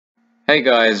Hey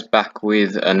guys, back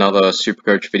with another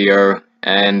SuperCoach video,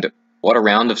 and what a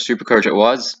round of SuperCoach it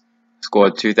was.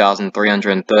 Scored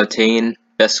 2,313,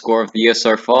 best score of the year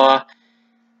so far,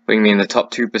 putting me in the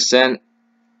top 2%,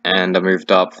 and I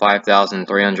moved up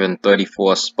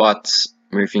 5,334 spots,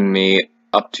 moving me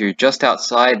up to just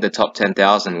outside the top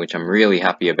 10,000, which I'm really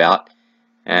happy about.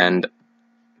 And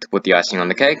to put the icing on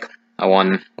the cake, I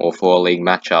won all 4 league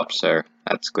matchups, so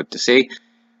that's good to see.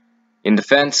 In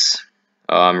defense,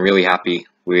 I'm really happy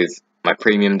with my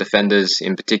premium defenders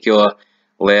in particular.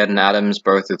 Laird and Adams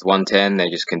both with 110, they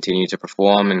just continue to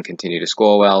perform and continue to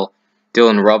score well.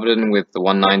 Dylan Robertson with the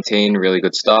 119, really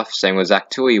good stuff. Same with Zach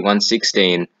Tui,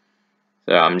 116.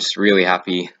 So I'm just really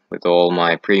happy with all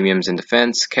my premiums in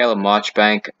defense. Caleb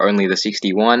Marchbank, only the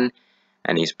 61,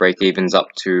 and his break-even's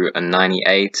up to a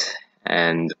 98,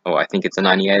 and I think it's a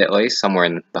 98 at least, somewhere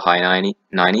in the high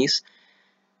 90s.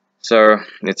 So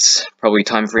it's probably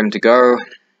time for him to go.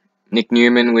 Nick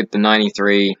Newman with the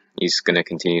 93, he's going to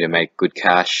continue to make good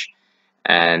cash,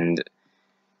 and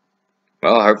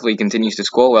well, hopefully he continues to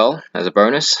score well as a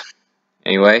bonus.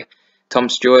 Anyway, Tom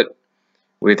Stewart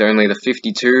with only the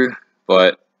 52,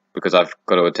 but because I've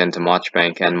got to attend to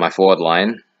Marchbank and my forward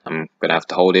line, I'm going to have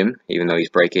to hold him, even though his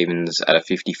break-even's at a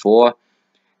 54.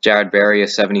 Jared Berry a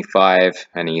 75,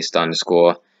 and he's starting to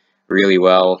score really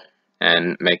well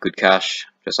and make good cash,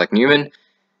 just like Newman.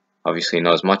 Obviously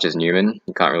not as much as Newman.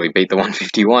 You can't really beat the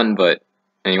 151, but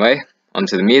anyway,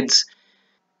 onto the mids.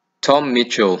 Tom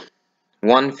Mitchell,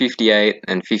 158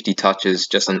 and 50 touches,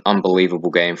 just an unbelievable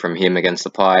game from him against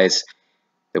the Pies.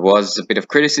 There was a bit of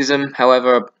criticism,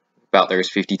 however, about those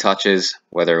 50 touches,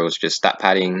 whether it was just stat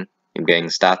padding, him getting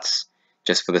stats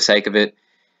just for the sake of it.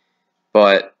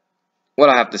 But what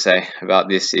I have to say about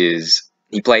this is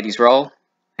he played his role,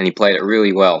 and he played it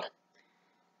really well.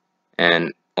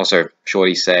 And also,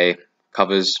 Shorty say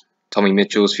covers Tommy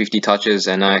Mitchell's 50 touches,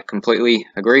 and I completely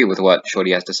agree with what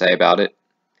Shorty has to say about it.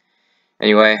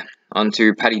 Anyway, on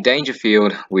to Paddy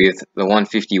Dangerfield with the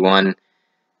 151.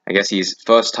 I guess his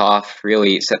first half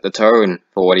really set the tone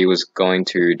for what he was going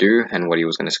to do and what he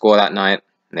was going to score that night.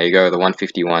 And there you go, the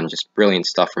 151, just brilliant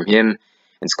stuff from him.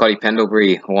 And Scotty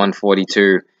Pendlebury,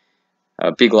 142.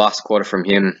 A big last quarter from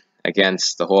him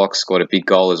against the Hawks, scored a big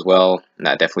goal as well, and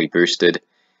that definitely boosted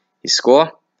his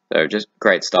score. So just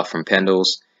great stuff from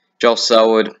Pendles. Joel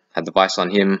Selwood, had the vice on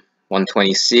him,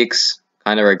 126.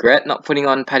 Kind of regret not putting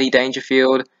on Paddy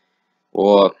Dangerfield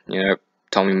or,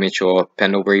 Tommy Mitchell or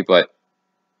Pendlebury, but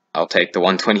I'll take the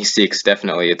 126,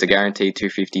 definitely. It's a guaranteed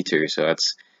 252, so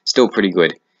that's still pretty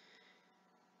good.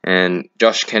 And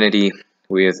Josh Kennedy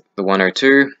with the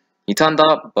 102. He turned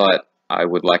up, but I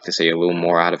would like to see a little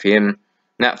more out of him.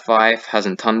 Nat 5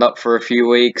 hasn't turned up for a few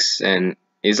weeks and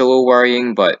is a little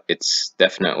worrying, but it's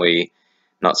definitely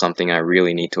not something I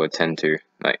really need to attend to.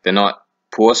 Like, they're not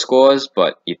poor scores,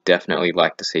 but you'd definitely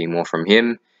like to see more from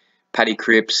him. Paddy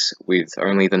Cripps with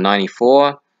only the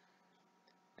 94,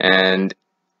 and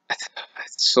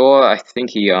I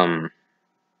think he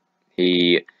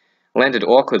landed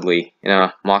awkwardly in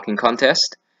a marking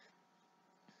contest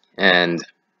and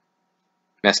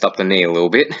messed up the knee a little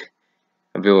bit.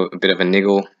 A bit of a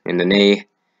niggle in the knee,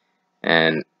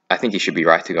 and I think he should be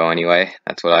right to go anyway.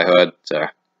 That's what I heard. So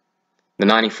the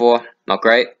 94, not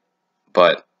great,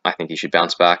 but I think he should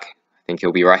bounce back. I think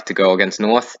he'll be right to go against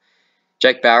North.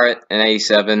 Jake Barrett, an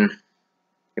 87.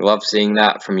 You love seeing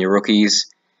that from your rookies,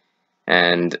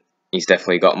 and he's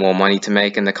definitely got more money to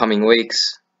make in the coming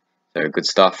weeks. So good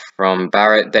stuff from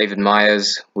Barrett. David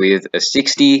Myers with a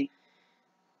 60,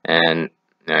 and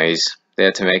he's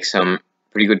there to make some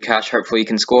pretty good cash. Hopefully he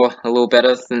can score a little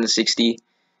better than the 60.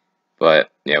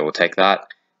 But yeah, we'll take that.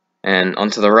 And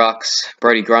onto the rucks,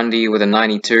 Brody Grundy with a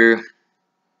 92.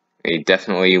 We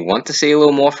definitely want to see a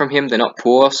little more from him. They're not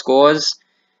poor scores,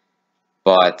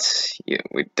 but yeah,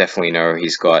 we definitely know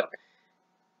he's got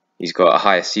a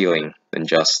higher ceiling than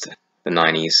just the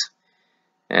 90s.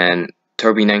 And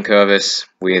Toby Nankervis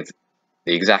with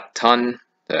the exact ton.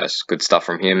 That's good stuff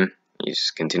from him. He's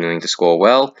continuing to score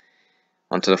well.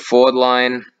 Onto the forward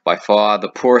line, by far the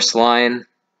poorest line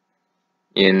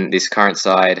in this current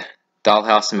side.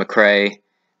 Dalhouse and McRae,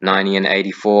 90 and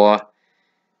 84.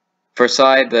 For a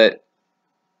side that,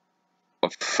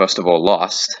 first of all,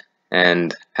 lost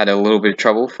and had a little bit of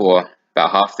trouble for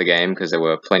about half the game because there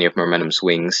were plenty of momentum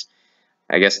swings.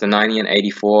 I guess the 90 and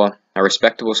 84 are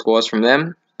respectable scores from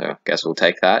them, so I guess we'll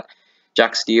take that.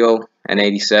 Jack Steele, an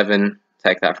 87,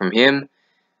 take that from him.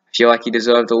 I feel like he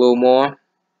deserved a little more,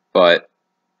 but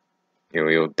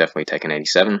we'll definitely take an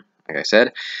 87. Like I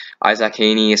said, Isaac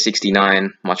Heaney, a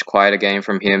 69, much quieter game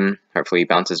from him. Hopefully he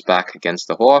bounces back against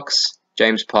the Hawks.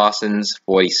 James Parsons,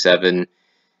 47.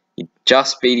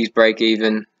 just beat his break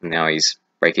even. Now his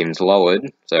break even's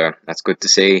lowered, so that's good to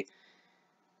see.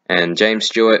 And James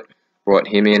Stewart brought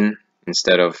him in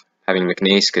instead of having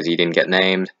McNeese because he didn't get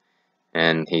named,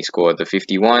 and he scored the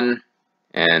 51.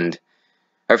 And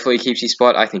hopefully he keeps his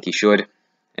spot. I think he should.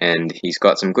 And he's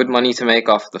got some good money to make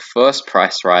off the first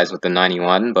price rise with the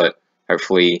 91, but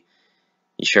hopefully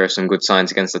he shows some good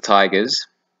signs against the Tigers.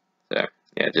 So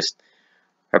yeah, just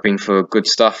hoping for good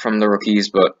stuff from the rookies.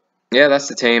 But yeah, that's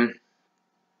the team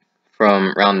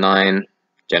from round 9.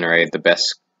 Generated the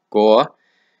best score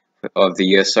of the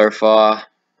year so far,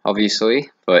 obviously.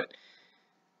 But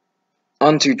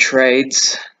on to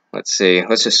trades. Let's see.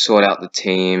 Let's just sort out the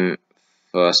team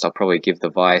first. I'll probably give the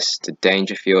vice to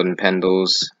Dangerfield and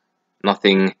Pendles.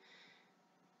 Nothing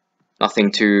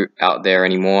too out there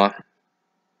anymore.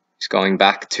 Just going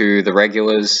back to the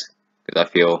regulars because I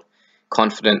feel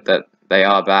confident that they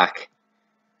are back.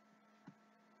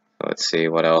 Let's see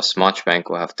what else. Marchbank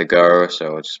will have to go,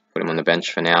 so we'll just put him on the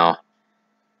bench for now.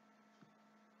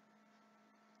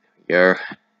 There we go.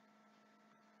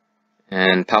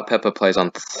 And Pal Pepper plays on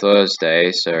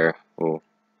Thursday, so we'll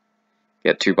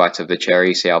get 2 bites of the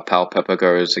cherry, see how Pal Pepper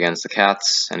goes against the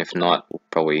Cats, and if not, we'll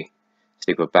probably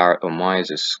stick with Barrett or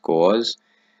Myers as scores.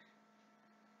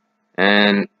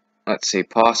 And let's see,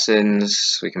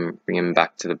 Parsons, we can bring him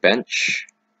back to the bench.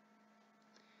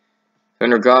 In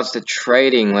regards to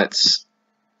trading, let's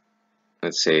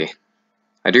see.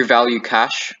 I do value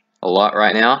cash a lot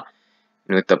right now,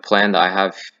 and with the plan that I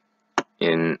have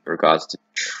in regards to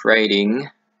trading,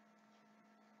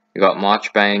 we got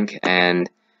Marchbank and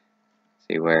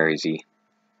see, where is he?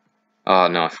 Oh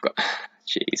no, I forgot.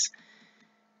 Jeez.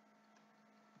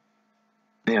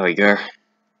 There we go.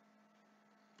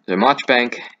 So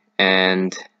Marchbank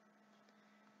and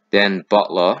then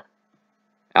Butler.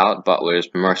 Out. Butler is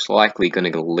most likely going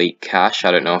to leak cash.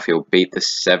 I don't know if he'll beat the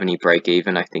 70 break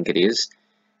even. I think it is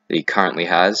that he currently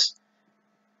has.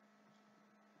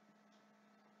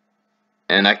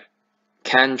 And I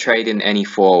can trade in any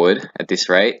forward at this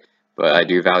rate, but I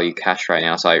do value cash right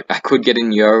now, so I could get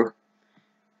in Yo,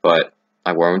 but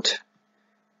I won't.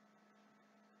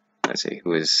 Let's see,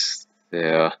 who is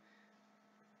there?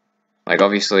 Like,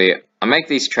 obviously, I make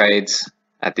these trades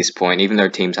at this point, even though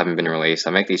teams haven't been released.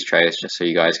 I make these trades just so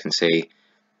you guys can see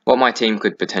what my team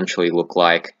could potentially look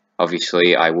like.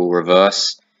 Obviously, I will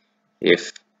reverse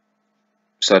if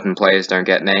certain players don't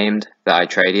get named that I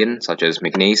trade in, such as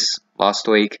McNeese last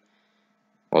week,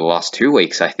 or the last 2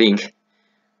 weeks, I think.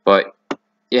 But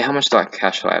yeah, how much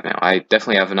cash do I have now? I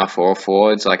definitely have enough for all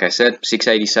forwards. Like I said,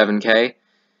 687k.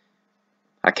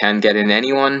 I can get in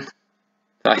anyone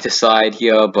that I decide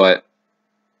here, but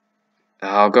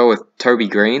I'll go with Toby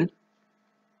Green.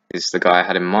 This is the guy I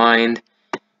had in mind.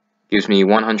 Gives me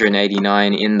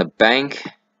 189 in the bank.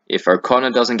 If O'Connor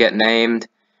doesn't get named,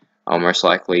 I'll most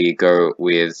likely go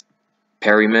with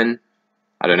Perryman.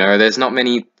 I don't know. There's not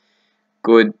many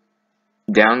good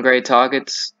downgrade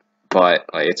targets, but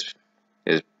like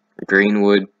there's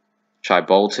Greenwood, Shai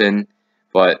Bolton,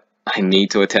 but I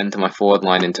need to attend to my forward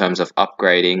line in terms of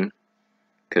upgrading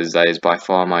because that is by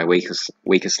far my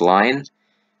weakest line.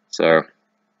 So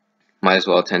might as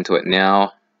well attend to it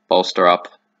now, bolster up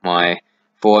my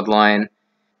forward line.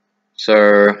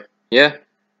 So yeah,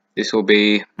 this will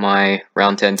be my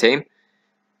round 10 team.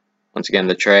 Once again,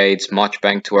 the trades,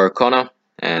 Marchbank to O'Connor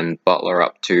and Butler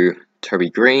up to Toby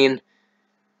Green.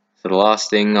 So the last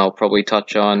thing I'll probably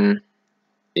touch on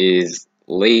is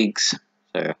leagues.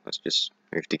 So let's just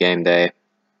move to game day.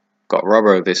 Got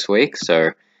Robbo this week,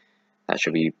 so that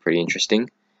should be pretty interesting.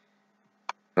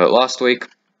 But last week,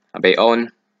 I beat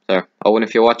Owen. So Owen,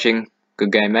 if you're watching,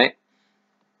 good game, mate.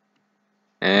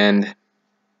 And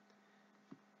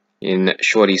in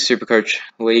Shorty's SuperCoach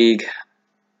League,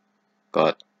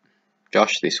 got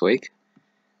Josh this week.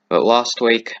 But last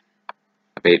week,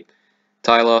 I beat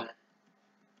Tyler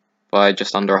by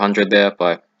just under 100 there,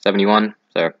 by 71.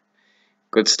 So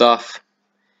good stuff.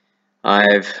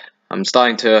 I'm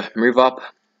starting to move up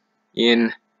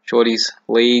in Shorty's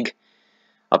League,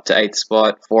 up to 8th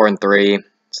spot, 4-3,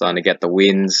 starting to get the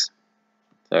wins.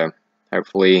 So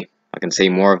hopefully I can see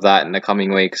more of that in the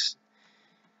coming weeks.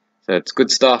 So it's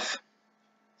good stuff.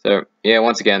 So yeah,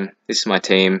 once again, this is my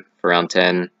team for round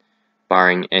 10,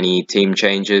 barring any team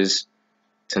changes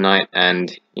tonight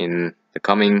and in the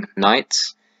coming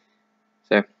nights.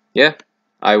 So yeah,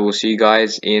 I will see you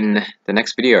guys in the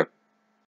next video.